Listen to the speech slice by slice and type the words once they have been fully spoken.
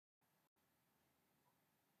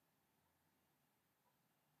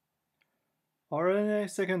RNA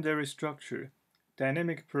secondary structure,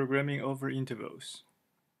 dynamic programming over intervals.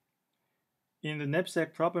 In the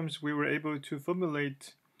knapsack problems, we were able to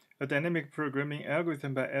formulate a dynamic programming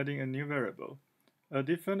algorithm by adding a new variable. A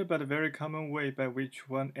different but very common way by which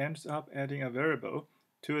one ends up adding a variable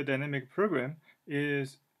to a dynamic program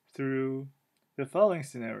is through the following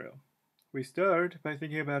scenario. We start by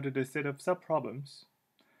thinking about the set of subproblems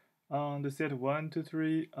on the set 1 to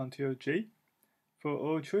 3 until j for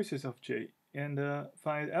all choices of j, and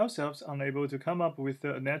find ourselves unable to come up with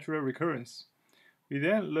a natural recurrence. We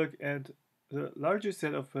then look at the larger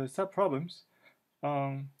set of subproblems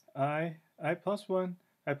on I plus 1,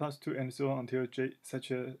 I plus 2, and so on until j,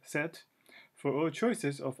 such a set for all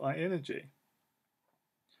choices of I and j,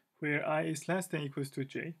 where I is less than equals to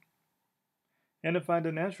j, and find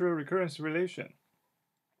the natural recurrence relation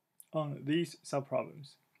on these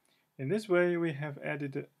subproblems. In this way, we have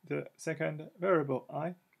added the second variable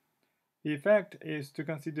I. The effect is to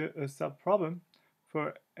consider a subproblem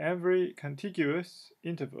for every contiguous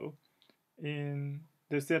interval in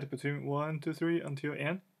the set between 1 to 3 until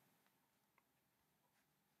n.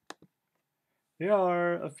 There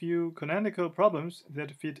are a few canonical problems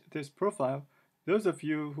that fit this profile. Those of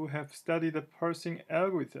you who have studied the parsing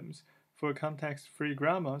algorithms for context-free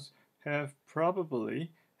grammars have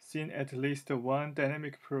probably seen at least one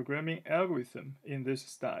dynamic programming algorithm in this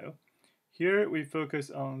style. Here we focus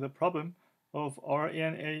on the problem of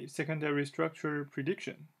RNA secondary structure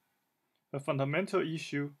prediction, a fundamental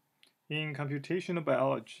issue in computational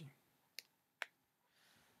biology.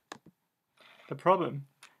 The problem,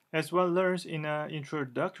 as one learns in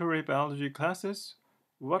introductory biology classes,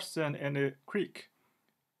 Watson and Crick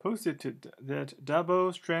posited that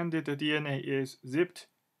double-stranded DNA is zipped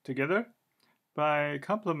together by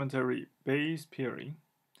complementary base pairing.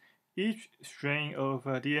 Each strain of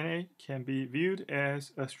DNA can be viewed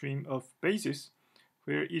as a stream of bases,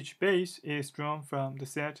 where each base is drawn from the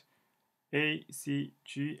set A, C,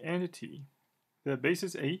 G, and T. The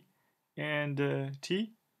bases A and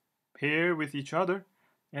T pair with each other,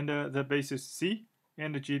 and the bases C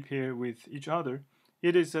and G pair with each other.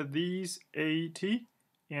 It is these AT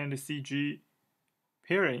and CG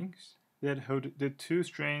pairings that hold the two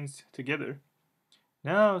strands together.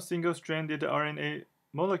 Now, single-stranded RNA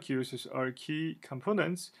molecules are key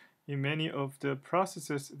components in many of the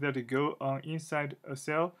processes that go on inside a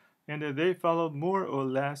cell, and they follow more or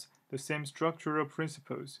less the same structural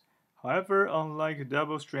principles. However, unlike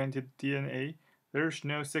double-stranded DNA, there's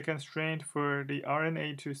no second strand for the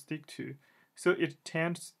RNA to stick to, so it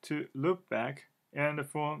tends to loop back and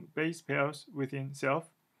form base pairs within self,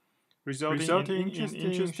 resulting in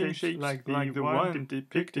interesting shapes like the one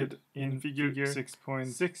depicted in Figure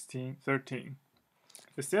 6.13.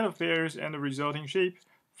 The set of pairs and the resulting shape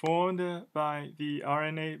formed by the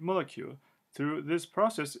RNA molecule through this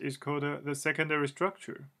process is called the secondary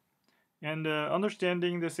structure. And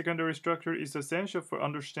understanding the secondary structure is essential for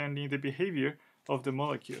understanding the behavior of the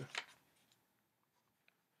molecule.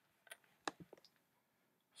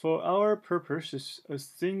 For our purposes, a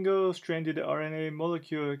single-stranded RNA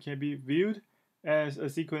molecule can be viewed as a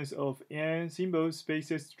sequence of n symbol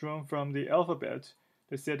spaces drawn from the alphabet,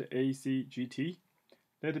 the set A, C, G, T.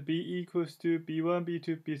 Let B equals to B1,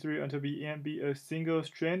 B2, B3 until Bn be a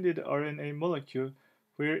single-stranded RNA molecule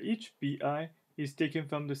where each Bi is taken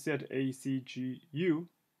from the set A, C, G, U.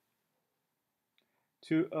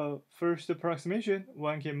 To a first approximation,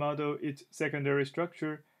 one can model its secondary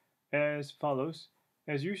structure as follows.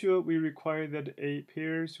 As usual, we require that A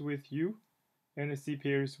pairs with U and C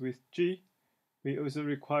pairs with G. We also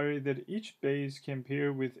require that each base can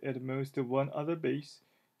pair with at most one other base.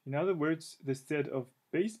 In other words, the set of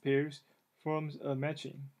base pairs forms a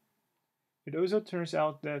matching. It also turns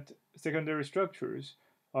out that secondary structures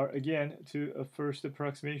are, again, to a first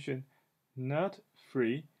approximation, not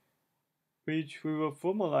free, which we will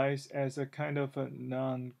formalize as a kind of a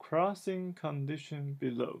non-crossing condition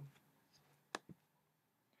below.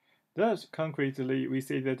 Thus, concretely, we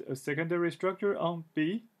say that a secondary structure on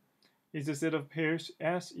B is a set of pairs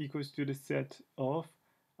S equals to the set of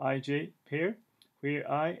IJ pair, where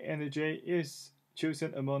I and J is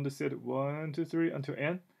chosen among the set 1 to 3 until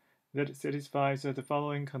n that satisfies the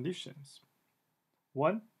following conditions.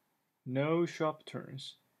 1. No sharp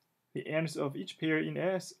turns. The ends of each pair in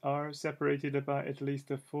S are separated by at least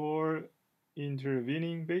 4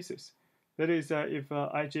 intervening bases. That is, if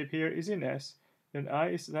IJ pair is in S, then I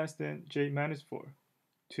is less than J minus 4.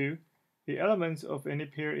 2. The elements of any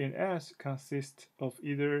pair in S consist of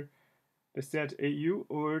either the set AU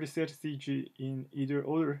or the set CG in either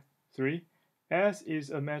order. 3. S is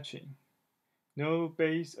a matching. No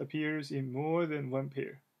base appears in more than one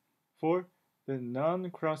pair. 4. the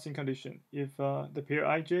non-crossing condition. If the pair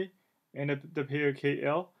ij and the pair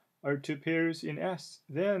kl are two pairs in S,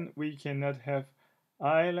 then we cannot have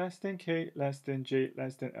I less than k less than j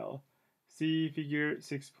less than l. See figure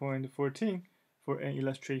 6.14 for an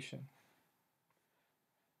illustration.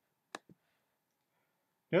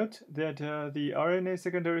 Note that the RNA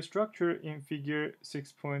secondary structure in figure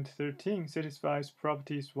 6.13 satisfies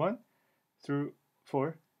properties 1 through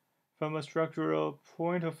 4. From a structural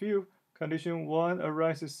point of view, condition 1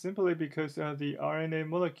 arises simply because the RNA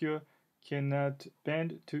molecule cannot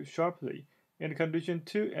bend too sharply, and condition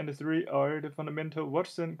 2 and 3 are the fundamental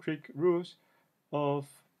Watson-Crick rules of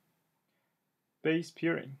base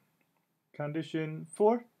pairing. Condition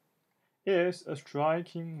 4 is a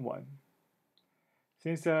striking one,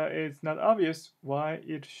 since it's not obvious why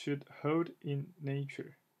it should hold in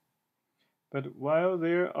nature. But while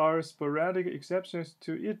there are sporadic exceptions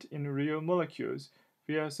to it in real molecules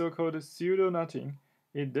via so-called pseudo-knotting,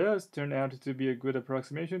 it does turn out to be a good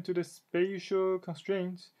approximation to the spatial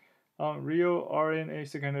constraints on real RNA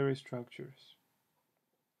secondary structures.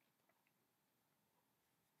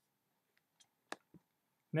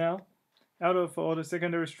 Now, out of all the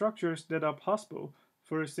secondary structures that are possible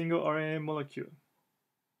for a single RNA molecule,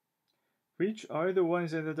 which are the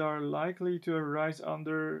ones that are likely to arise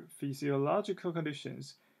under physiological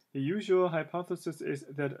conditions? The usual hypothesis is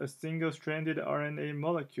that a single-stranded RNA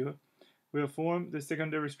molecule will form the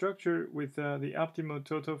secondary structure with the optimal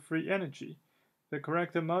total free energy. The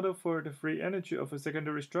correct model for the free energy of a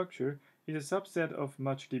secondary structure is a subset of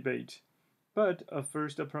much debate. But a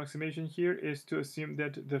first approximation here is to assume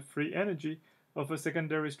that the free energy of a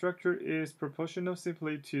secondary structure is proportional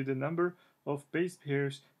simply to the number of base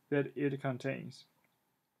pairs that it contains.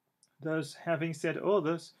 Thus, having said all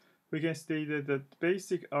this, we can state that the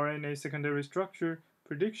basic RNA secondary structure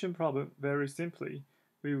prediction problem very simply.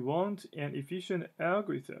 We want an efficient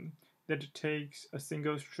algorithm that takes a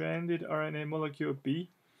single-stranded RNA molecule B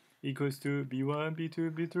equals to B1,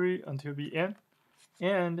 B2, B3 until Bn,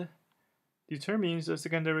 and determines a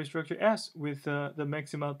secondary structure S with the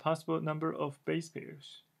maximum possible number of base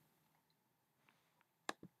pairs.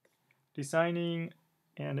 Designing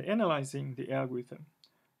and analyzing the algorithm.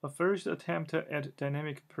 A first attempt at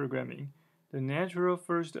dynamic programming. The natural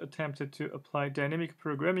first attempt to apply dynamic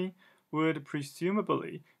programming would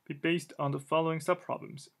presumably be based on the following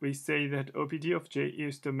subproblems. We say that OPT of J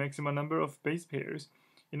is the maximum number of base pairs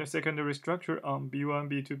in a secondary structure on B1,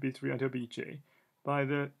 B2, B3 until Bj. By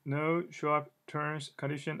the no sharp turns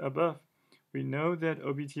condition above, we know that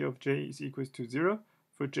OPT of J is equal to 0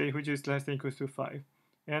 for J which is less than or equal to 5.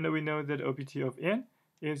 And we know that OPT of N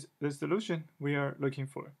is the solution we are looking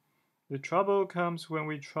for. The trouble comes when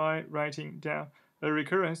we try writing down a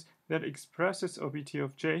recurrence that expresses OPT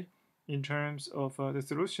of J in terms of the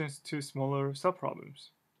solutions to smaller subproblems.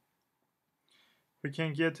 We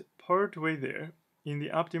can get part way there. In the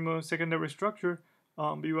optimal secondary structure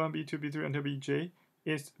on B1, B2, B3 until Bj,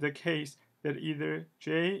 it's the case that either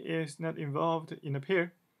J is not involved in a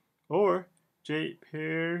pair, or J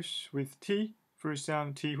pairs with T for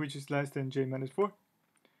some T which is less than J minus 4.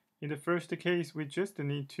 In the first case, we just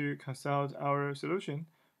need to consult our solution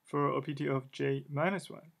for OPT of J minus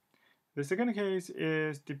 1. The second case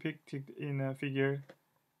is depicted in figure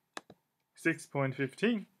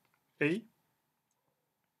 6.15a.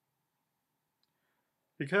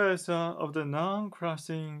 Because of the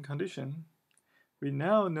non-crossing condition, we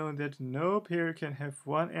now know that no pair can have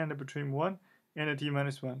one end between 1 and T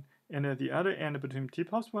minus 1, and the other end between T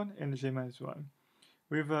plus 1 and J minus 1.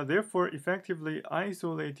 We've therefore effectively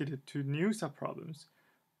isolated two new subproblems,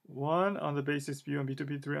 one on the basis B1, B2,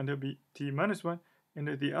 B3 until Bt minus 1,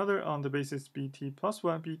 and the other on the basis Bt plus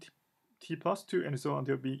 1, Bt plus 2, and so on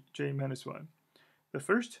until Bj minus 1. The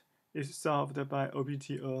first is solved by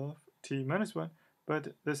OPT of T minus 1,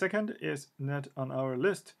 but the second is not on our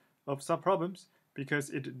list of subproblems because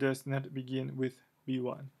it does not begin with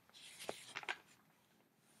B1.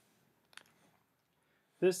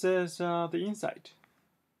 This is the insight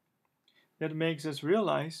that makes us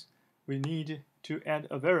realize we need to add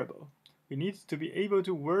a variable. We need to be able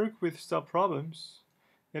to work with subproblems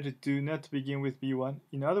that do not begin with B1.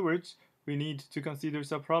 In other words, we need to consider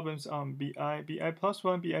subproblems on Bi, Bi plus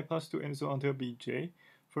 1, Bi plus 2, and so on until Bj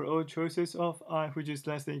for all choices of I which is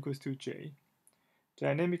less than or equals to J.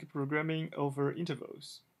 Dynamic programming over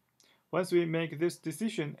intervals. Once we make this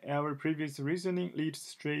decision, our previous reasoning leads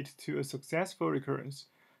straight to a successful recurrence.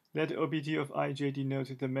 Let OPT of Ij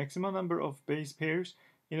denote the maximum number of base pairs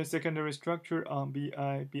in a secondary structure on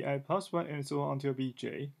Bi, Bi plus 1, and so on until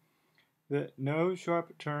Bj. The no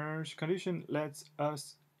sharp turns condition lets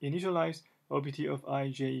us initialize OPT of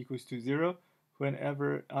Ij equals to 0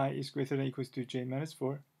 whenever I is greater than or equals to j minus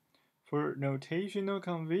 4. For notational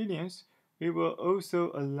convenience, we will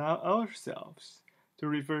also allow ourselves to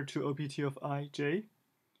refer to OPT of ij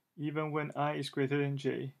even when I is greater than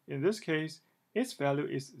j. In this case, its value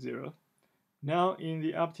is 0. Now, in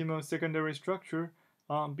the optimal secondary structure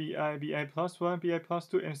on bi plus 1, bi plus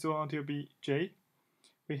 2, and so on until bj,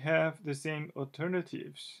 we have the same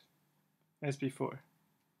alternatives as before.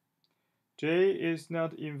 J is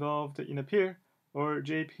not involved in a pair, or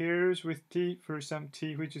j pairs with t for some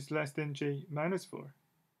t which is less than j minus 4.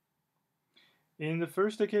 In the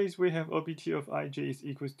first case, we have OPT of ij is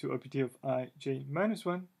equals to OPT of ij minus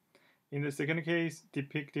 1. In the second case,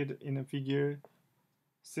 depicted in figure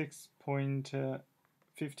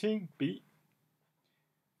 6.15b,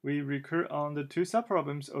 we recur on the two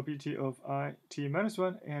subproblems OPT of I t minus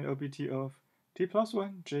 1 and OPT of t plus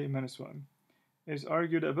 1 j minus 1. As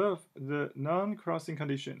argued above, the non-crossing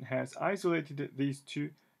condition has isolated these two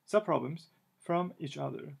subproblems from each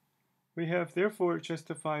other. We have therefore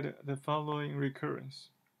justified the following recurrence.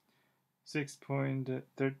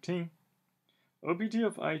 6.13. OPT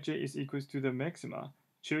of ij is equals to the maxima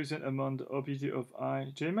chosen among the OPT of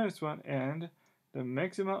ij minus 1 and the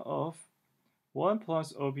maxima of 1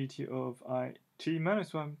 plus OPT of I t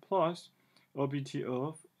minus 1 plus OPT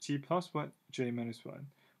of t plus 1 j minus 1,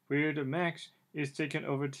 where the max is taken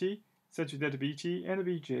over t such that bt and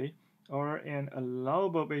bj are an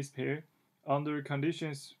allowable base pair under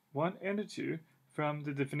conditions 1 and 2 from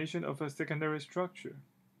the definition of a secondary structure.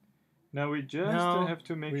 Now we just have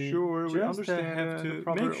to make sure we understand the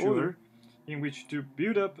proper order in which to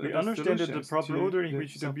build up the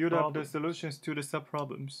solutions to the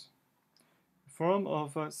subproblems. The form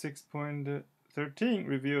of 6.13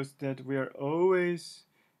 reveals that we are always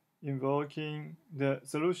invoking the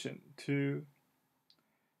solution to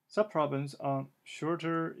subproblems on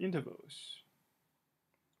shorter intervals,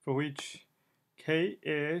 for which k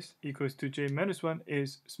is equals to j minus 1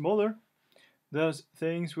 is smaller. Thus,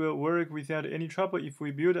 things will work without any trouble if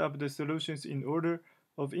we build up the solutions in order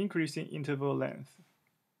of increasing interval length.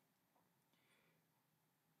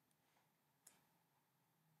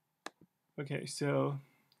 Okay, so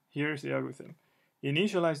here's the algorithm.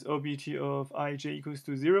 Initialize OPT of ij equals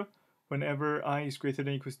to 0 whenever I is greater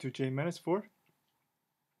than or equals to j minus 4.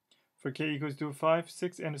 For k equals to 5,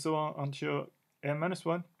 6, and so on until n minus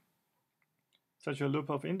 1. Such a loop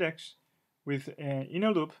of index with an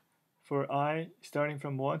inner loop for I starting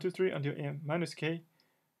from 1 to 3 until n minus k,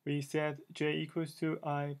 we set j equals to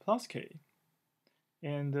I plus k.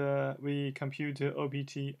 And we compute the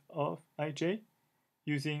OPT of ij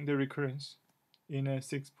using the recurrence in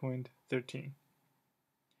 6.13.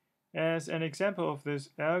 As an example of this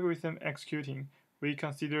algorithm executing, we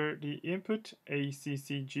consider the input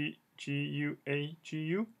ACCG, GUA,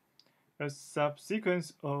 GU, a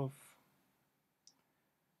subsequence of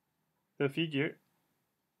the figure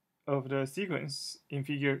of the sequence in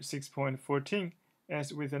figure 6.14.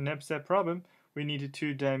 As with the knapsack problem, we need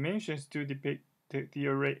two dimensions to depict the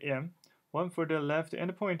array M, one for the left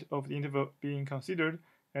endpoint of the interval being considered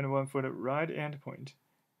and one for the right endpoint.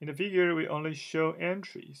 In the figure, we only show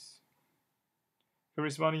entries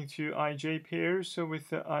corresponding to ij pairs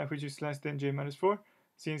with I which is less than j minus 4,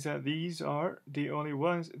 since these are the only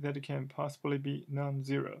ones that can possibly be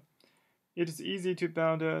non-zero. It is easy to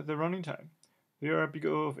bound the running time. There are big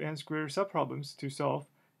O of n squared subproblems to solve,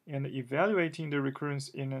 and evaluating the recurrence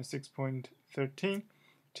in 6.13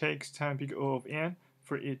 takes time big O of n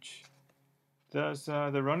for each. Thus,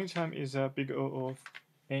 the running time is big O of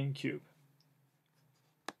n cubed.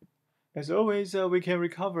 As always, we can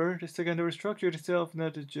recover the secondary structure itself,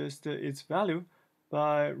 not just its value,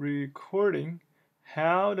 by recording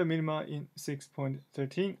how the minima in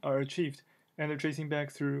 6.13 are achieved and tracing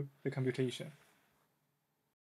back through the computation.